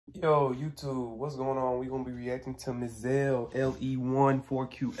Yo, YouTube, what's going on? We're going to be reacting to Miszel, LE1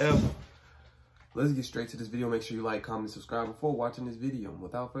 4QF. Let's get straight to this video. Make sure you like, comment, subscribe before watching this video.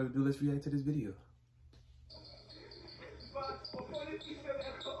 Without further ado, let's react to this video.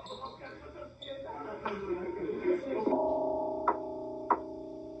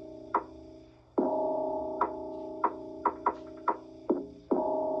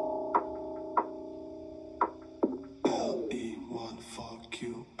 LE1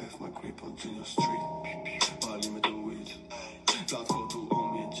 4QF, my grip on Junior Street. Palimy to weed. Platform tu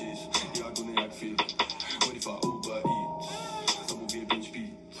on mnie dziś. Jak one jak film. Waiting for Uber Eats. Zamówię 5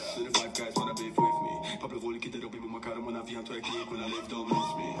 pizz. The 5 guys wanna be with me. Pablo woli, kiedy robimy makaron, a nawijam to jak nikt, when I live, don't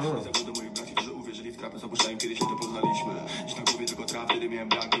miss me. Nie zawodzę moich braci, którzy uwierzyli w trapę, zapuszczałem, kiedy się to poznaliśmy. Dziś na głowie tylko trap, wtedy miałem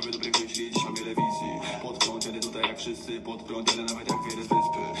brak, były dobrych myśli, dziś mam wiele wizji. Pod prąd, jadę tutaj jak wszyscy, pod prąd, jadę nawet jak wiele z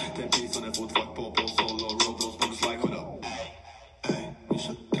wyspy. Ten pis, one food, fuck, popo, solo, road, bonus, like, hold up. Ej,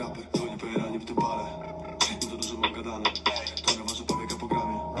 Miszel, traper, dzwonię po ranie w tym pale. Nie za dużo mam gadane, to na wasze powieka po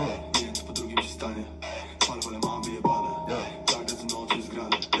gramie. Nie wiem, co po drugim się stanie, ale mam wyjebane. Tak, na nocy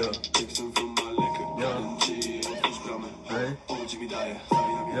zgrane, tekstem from my liquor. Otwórz bramę, oczy mi daje,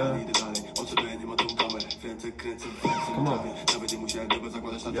 zawijam, idę dalej. Oczy nie ma tą kamerę, kręcę, prawie. Nawet nie musiałem tego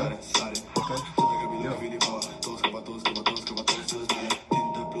zakładać na tarę, stary. Co tak robi na chwili pała, to skowa, znania.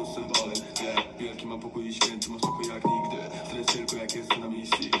 Tinte plus symbole, wielki mam pokój i święty, mam spokój jak nigdy. Stres tylko jak jestem na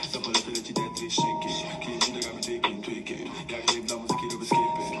misji, zapalę tyle ci detry, szynki. Klienci nogami tweaking. Jak nie dla muzyki robię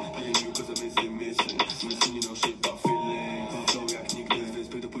skipy. Paying you cause I'm missing. Missing, no shit, but feeling. Flow jak nigdy, z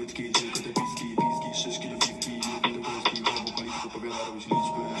wyspy do płytki, tylko te piski, 6 kilo piwki. Nie do polski, bo palicy powiada robić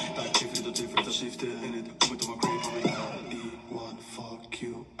liczby. Tak, cyfry do cyfry, za shifty. In it, umy to ma grip, mamy LE1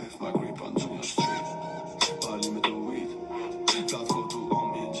 4QF, my grip on Junior Street. Palimy to weed. Platform tu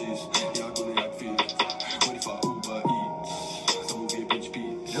on mnie dziś. Jak one jak film. Waiting for Uber Eats. Zamówię 5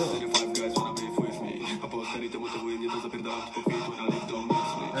 pizz. The 5 guys wanna be with me. A po serii to motywuje mnie, to zapierdalam po kwitu. Na live don't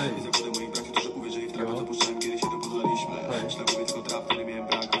miss me. Nie zawodzę moich braci, którzy uwierzyli w trapę, zapuszczałem, kiedy się to poznaliśmy. Dziś na głowie tylko trap, wtedy miałem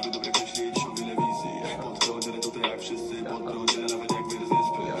brak, były dobre myśli, dziś mam wiele wizji. Pod prąd, jadę tutaj jak wszyscy, pod prąd, jadę nawet jak wiele z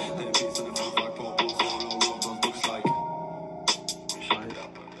wyspy. Ten pis, one fuck, popo, solo, road, bonus, like.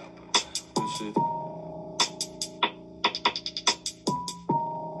 Good shit.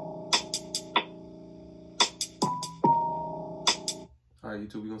 Alright,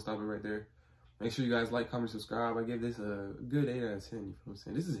 YouTube, we're going to stop it right there. Make sure you guys like, comment, subscribe. I give this a good 8 out of 10, you know what I'm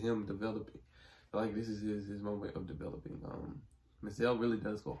saying? This is him developing. Like, this is his moment of developing. Miszel really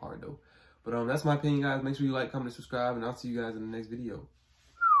does go hard, though. But that's my opinion, guys. Make sure you like, comment, subscribe, and I'll see you guys in the next video.